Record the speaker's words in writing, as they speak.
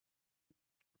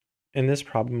In this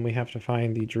problem, we have to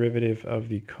find the derivative of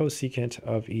the cosecant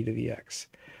of e to the x.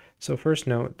 So first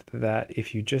note that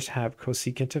if you just have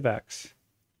cosecant of x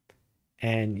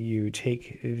and you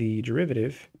take the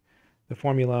derivative, the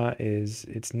formula is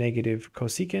it's negative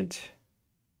cosecant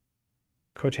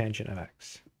cotangent of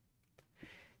x.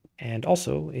 And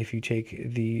also, if you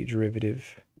take the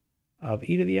derivative of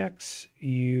e to the x,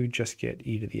 you just get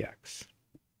e to the x.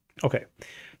 Okay,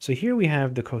 so here we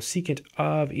have the cosecant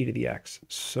of e to the x.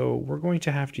 So we're going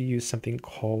to have to use something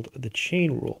called the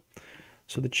chain rule.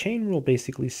 So the chain rule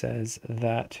basically says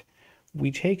that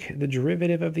we take the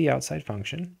derivative of the outside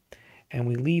function and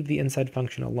we leave the inside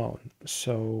function alone.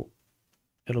 So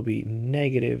it'll be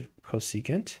negative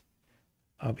cosecant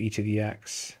of e to the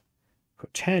x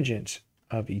cotangent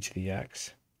of e to the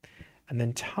x, and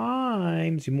then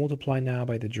times, you multiply now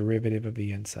by the derivative of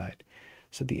the inside.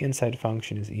 So the inside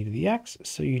function is e to the x,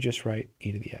 so you just write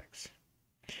e to the x.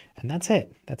 And that's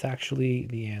it. That's actually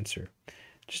the answer.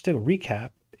 Just to recap,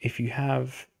 if you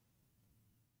have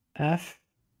f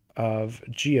of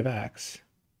g of x,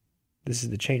 this is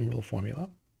the chain rule formula,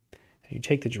 and you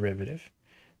take the derivative.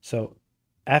 So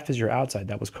f is your outside,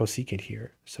 that was cosecant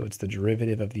here, so it's the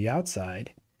derivative of the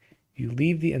outside. You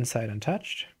leave the inside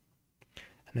untouched,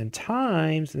 and then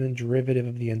times, and then derivative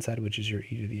of the inside, which is your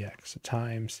e to the x. So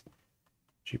times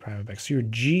g prime of x. So your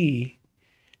g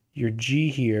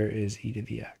here is e to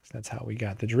the x. That's how we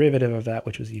got the derivative of that,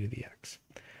 which was e to the x.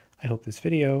 I hope this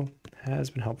video has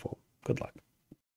been helpful. Good luck.